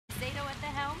Sato at the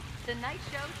helm, tonight's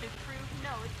show should prove no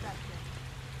exception.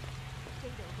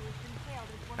 Sato, who has been hailed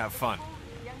as one Have of the fun.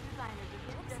 coolest young designers of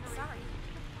his generation, Sorry.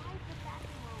 defies the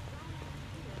fashion world earlier this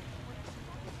year.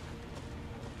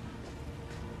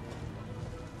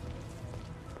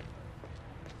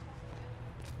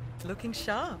 Looking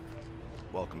sharp.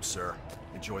 Welcome, sir.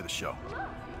 Enjoy the show. You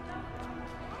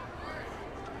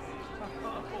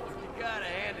gotta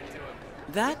hand it to him.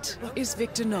 That is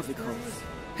Viktor Novikov,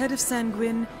 head of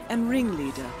Sanguine and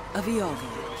ringleader of Iago.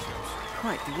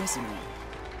 Quite the resume.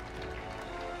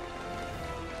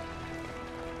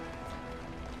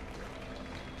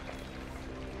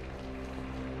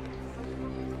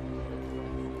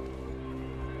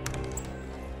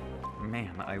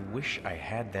 Man, I wish I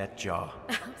had that jaw.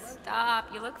 Stop,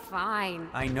 you look fine.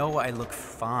 I know I look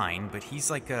fine, but he's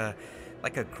like a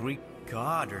Greek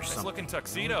god or Nice something. looking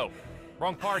tuxedo.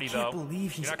 Wrong party, I can't though.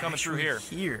 believe he's You're not coming through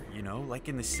actually here, you know, like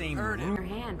in the same Your room.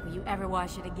 hand, will you ever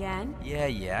wash it again?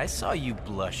 Yeah, I saw you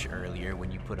blush earlier when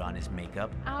you put on his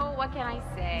makeup. Oh, what can I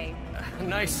say?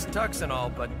 Nice tux and all,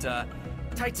 but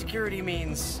tight security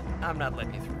means I'm not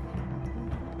letting you through.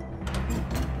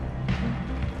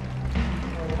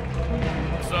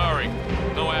 Sorry,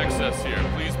 no access here.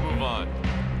 Please move on.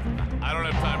 I don't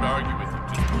have time to argue with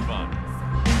you. Just move on.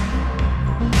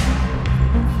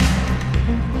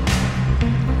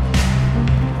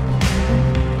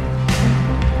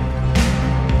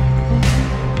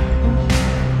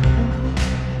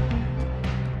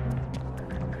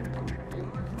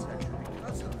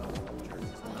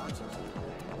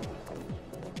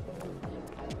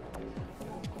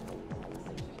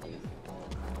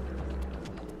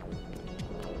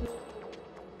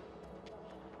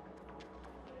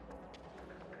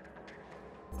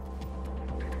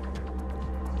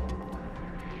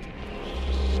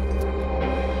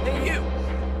 Hey, you!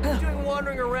 What are you doing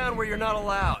wandering around where you're not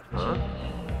allowed? Huh?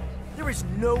 There is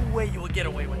no way you will get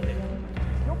away with it.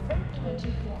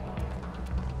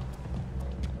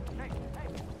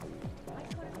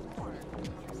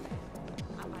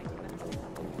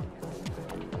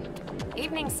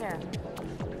 Evening, sir.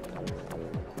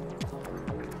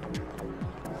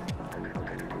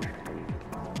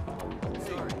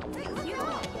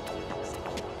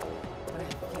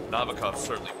 Novikov's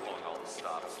certainly pulling all the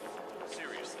stops.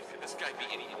 Seriously, could this guy be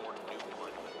any more new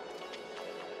blood?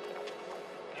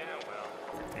 Yeah, well,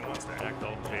 he wants to act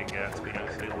all Jay Gatsby,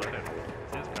 say let him.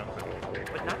 It's his company.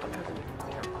 But not because of his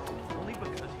merit, only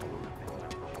because he will have been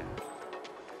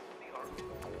the art.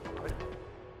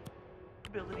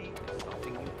 Ability is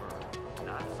something you earn,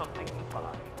 not something you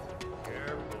buy.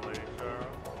 Carefully, Charles.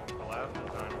 The last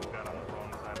design we got on the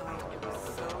wrong side of the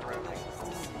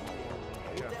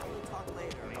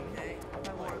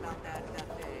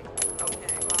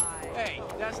Hey,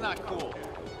 that's not cool.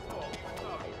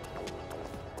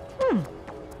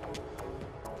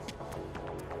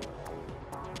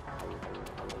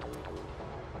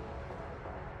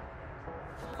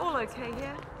 All okay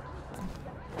here?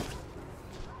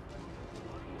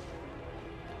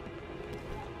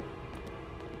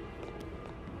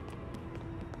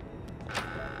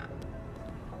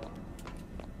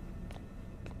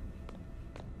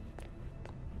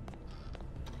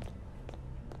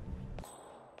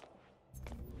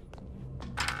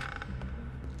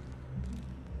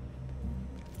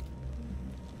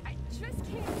 I just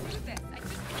can't do this. I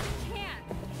just can't.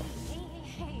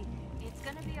 Hey. It's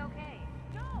gonna be okay.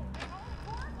 No, they're all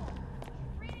horrible.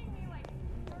 Treating me like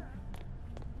dirt.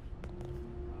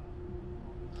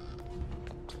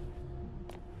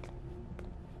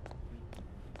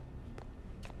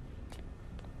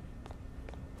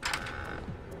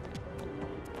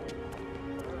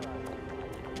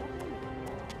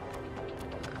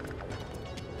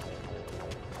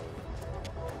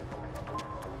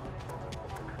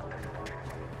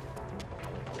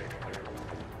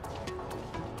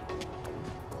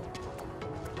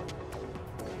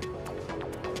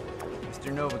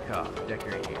 Mr. Novikov,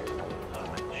 decorator here.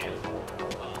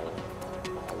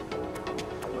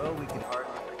 Well, we can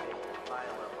hardly predict the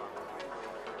pile up on the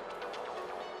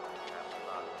Perhaps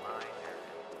about mine or...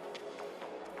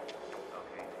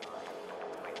 Okay, fine.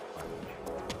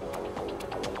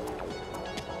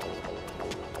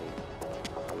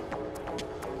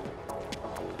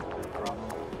 Wait Problem?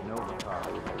 Novikov.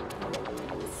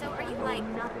 So are you like,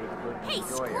 hey,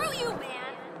 screw you,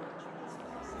 man!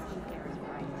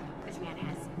 This man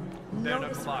has They're no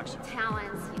no boxer.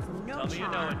 talents. He's no Tell me you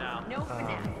know charm, it now. no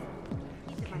finesse.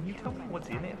 Can you tell me what's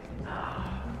in it?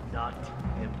 Not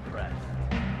impressed.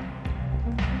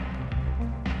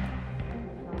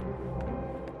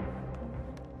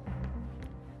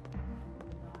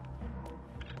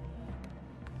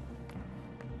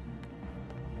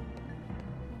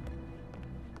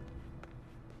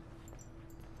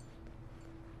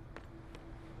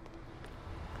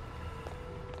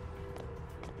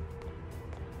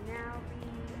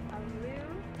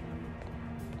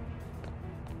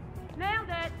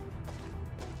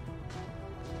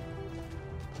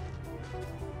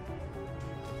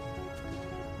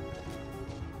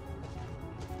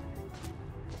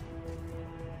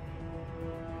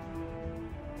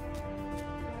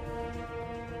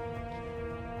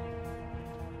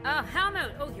 Oh,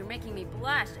 Helmut! Oh, you're making me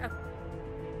blush. Oh.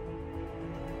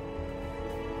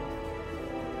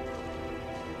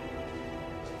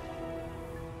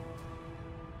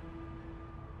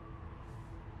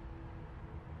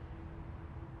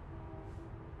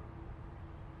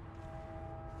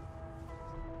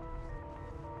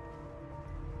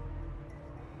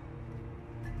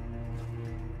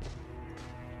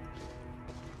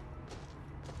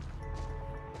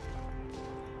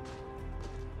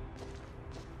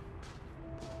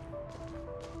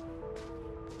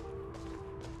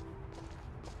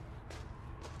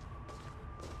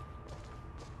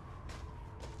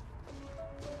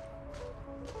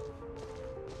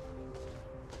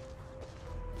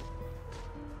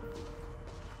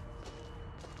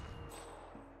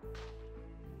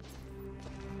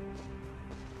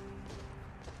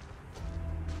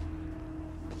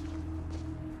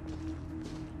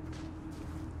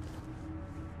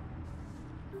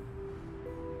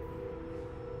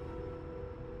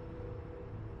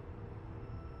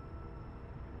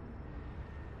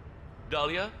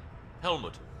 Dahlia?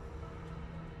 Helmut.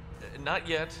 Not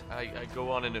yet. I go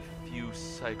on in a few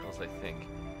cycles, I think.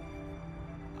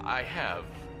 I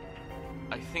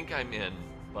think I'm in,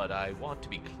 but I want to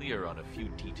be clear on a few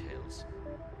details.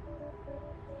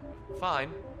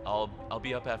 Fine. I'll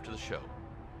be up after the show.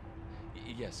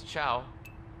 Yes, ciao.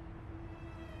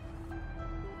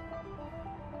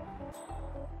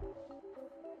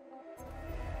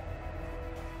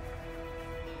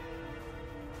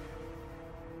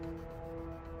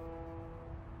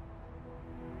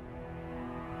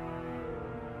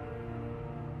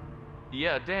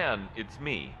 Yeah, Dan, it's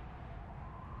me.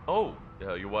 Oh,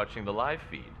 you're watching the live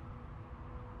feed.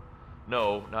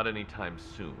 No, not anytime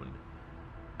soon.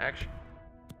 Actually,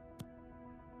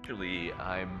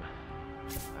 I'm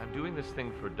doing this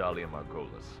thing for Dahlia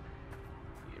Margolis.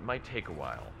 It might take a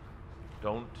while.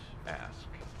 Don't ask.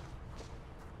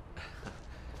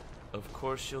 Of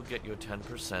course you'll get your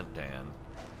 10%, Dan.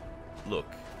 Look,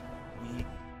 we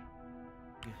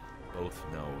both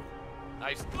know.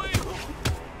 Nice sleep!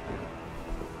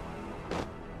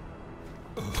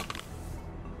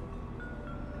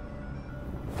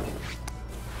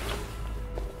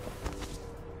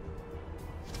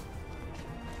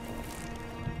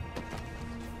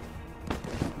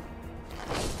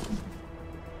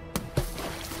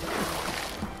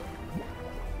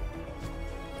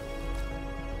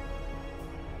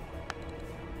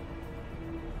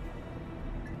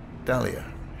 Dahlia,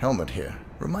 Helmut here.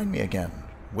 Remind me again,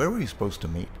 where were you supposed to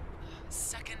meet?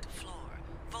 Second floor,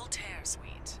 Voltaire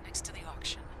Suite, next to the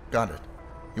auction. Got it.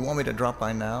 You want me to drop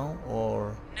by now,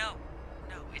 or...? No,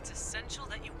 it's essential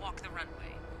that you walk the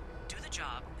runway. Do the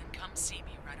job, and come see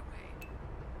me right away.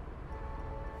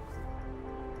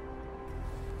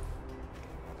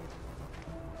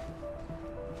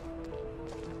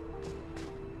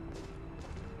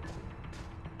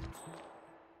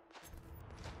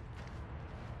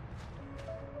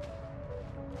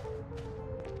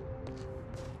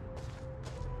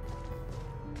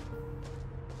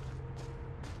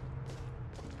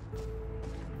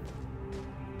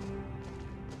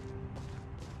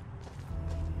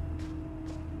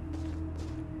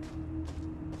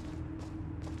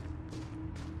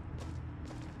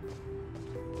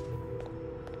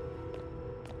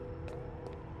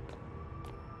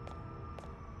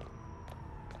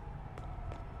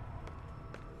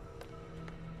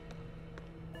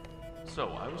 So,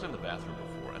 I was in the bathroom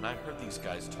before, and I heard these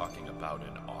guys talking about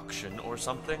an auction or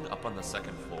something up on the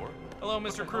second floor. Hello,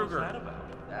 Mr. Kruger. What the hell is that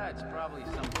about? That's probably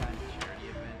some kind of charity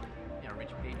event. You know,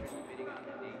 rich patrons bidding on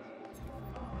the dates.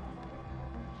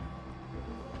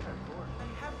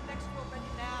 They have the next floor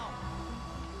ready now.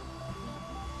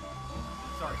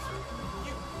 Sorry, sir.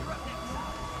 You're up next.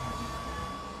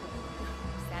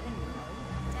 Is that a no,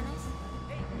 Dennis?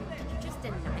 Did you just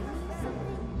deny me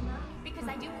something? Because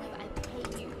I do believe I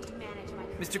paid you to manage my...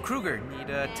 Mr. Kruger, need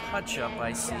a touch-up,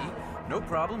 I see. No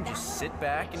problem, just sit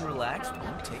back and relax.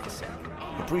 Won't take a second.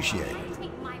 Appreciate it.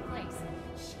 Take my place.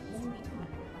 She needs to be taught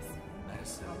a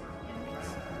lesson.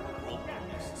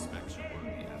 Madison, suspects you were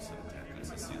the asset attacker,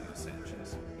 Cecilia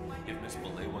Sanchez. If Miss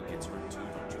Malewa gets hurt too,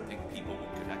 don't you think people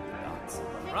will connect the dots?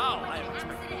 Wow, I am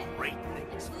expecting great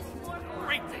things.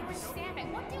 Great things. Damn it,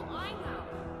 what do I know?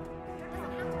 Doesn't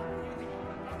have to.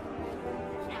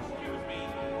 Excuse me,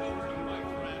 over to my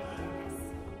friend.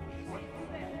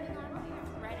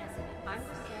 I'm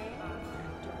just saying.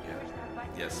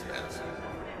 Yes, yes.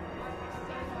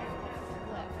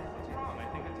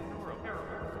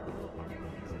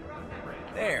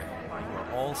 There,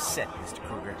 we're all set, Mr.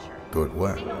 Kruger. Good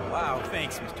work. Wow,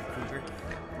 thanks, Mr. Kruger.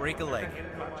 Break a leg. I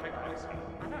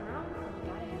don't know. You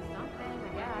gotta do something,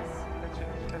 I guess.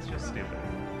 That's just stupid.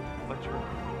 But you're...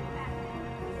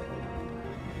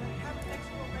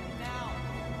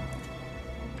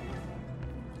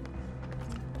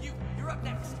 You're up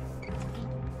next.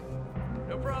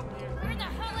 No problem here. Where the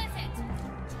hell is it?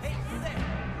 Hey, you there.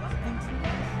 You're up next.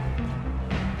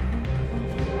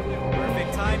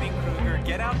 Perfect timing, Kruger.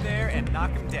 Get out there and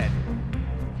knock him dead.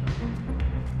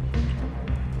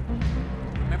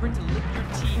 Remember to lick your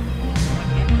teeth when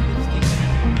any lipstick.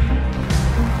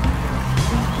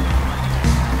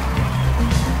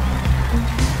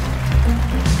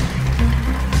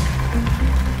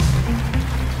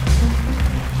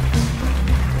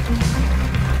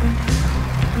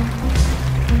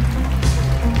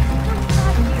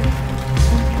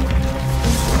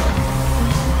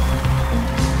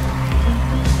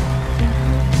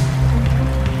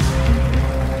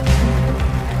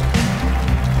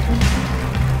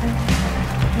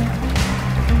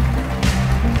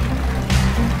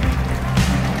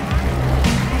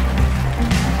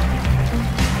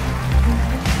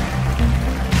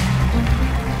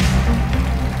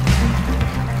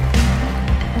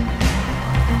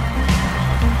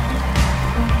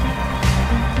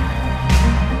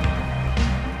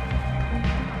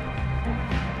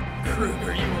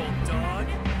 Kruger, you old dog.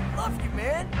 Love you,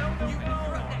 man.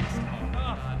 You're up next.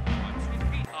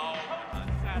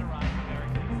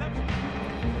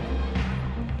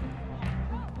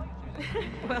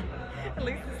 Well, at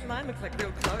least this line looks like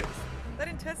real clothes. That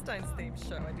intestines themed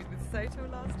show I did with Sato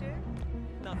last year?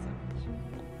 Not so much.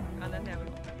 And then now we'll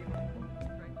give you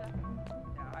straight jacket.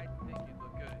 Yeah, I think you'd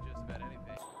look good in just about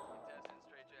anything. Intestines,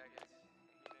 straight jackets, you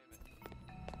name it.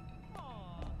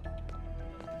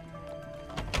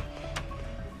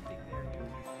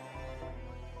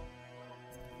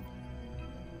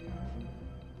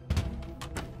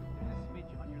 There's a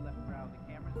smidge on your left brow. The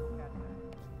cameras will catch that.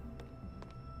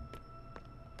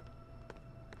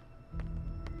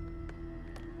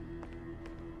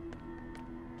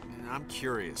 I'm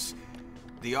curious.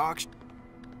 The auction...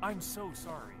 I'm so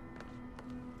sorry.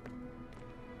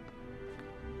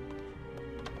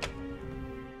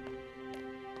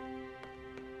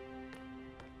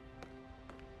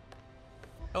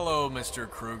 Hello, Mr.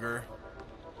 Kruger.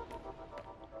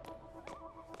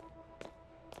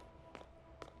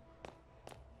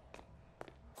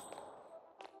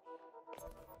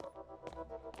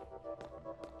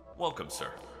 Welcome,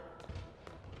 sir.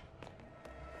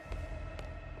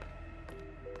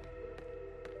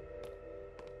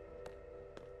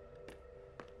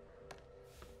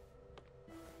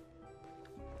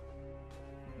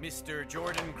 Mr.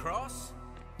 Jordan Cross?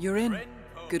 You're in.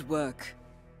 Good work.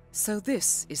 So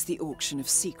this is the auction of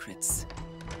secrets.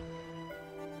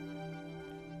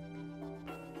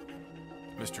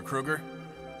 Mr. Kruger?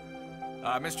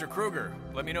 Mr. Kruger,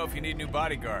 let me know if you need new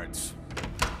bodyguards.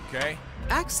 Okay?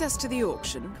 Access to the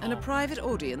auction and a private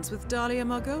audience with Dahlia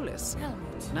Margolis.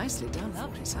 Helmut. Nicely done,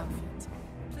 Lovely 47.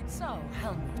 outfit. So,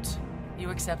 Helmut, you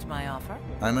accept my offer?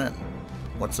 I'm in.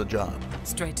 What's the job?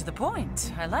 Straight to the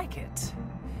point. I like it.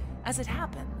 As it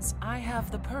happens, I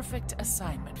have the perfect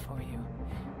assignment for you.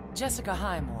 Jessica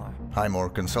Highmore. Highmore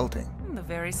Consulting. The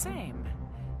very same.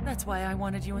 That's why I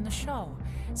wanted you in the show,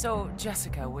 so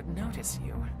Jessica would notice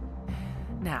you.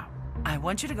 Now, I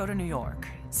want you to go to New York,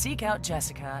 seek out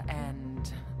Jessica,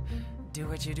 and do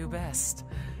what you do best.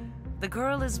 The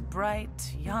girl is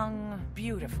bright, young,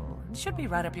 beautiful, and should be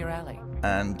right up your alley.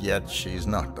 And yet she's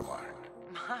not the one.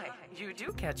 My, you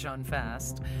do catch on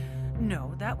fast.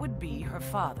 No, that would be her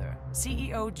father,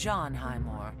 CEO John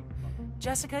Highmore.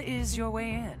 Jessica is your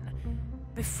way in.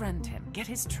 Befriend him, get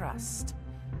his trust.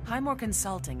 Highmore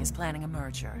Consulting is planning a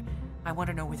merger. I want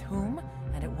to know with whom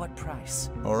and at what price.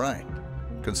 All right.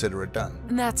 Consider it done.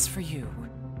 And that's for you.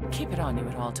 Keep it on you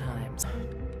at all times.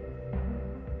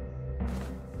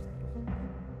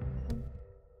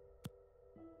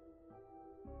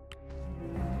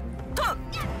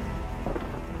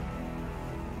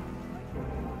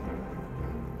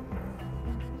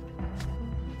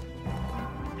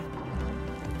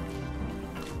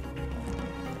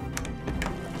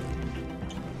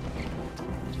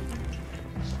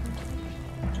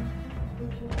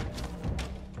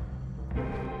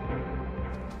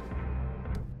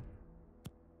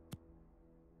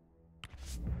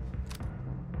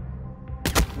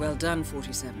 Well done,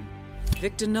 47.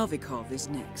 Viktor Novikov is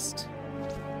next.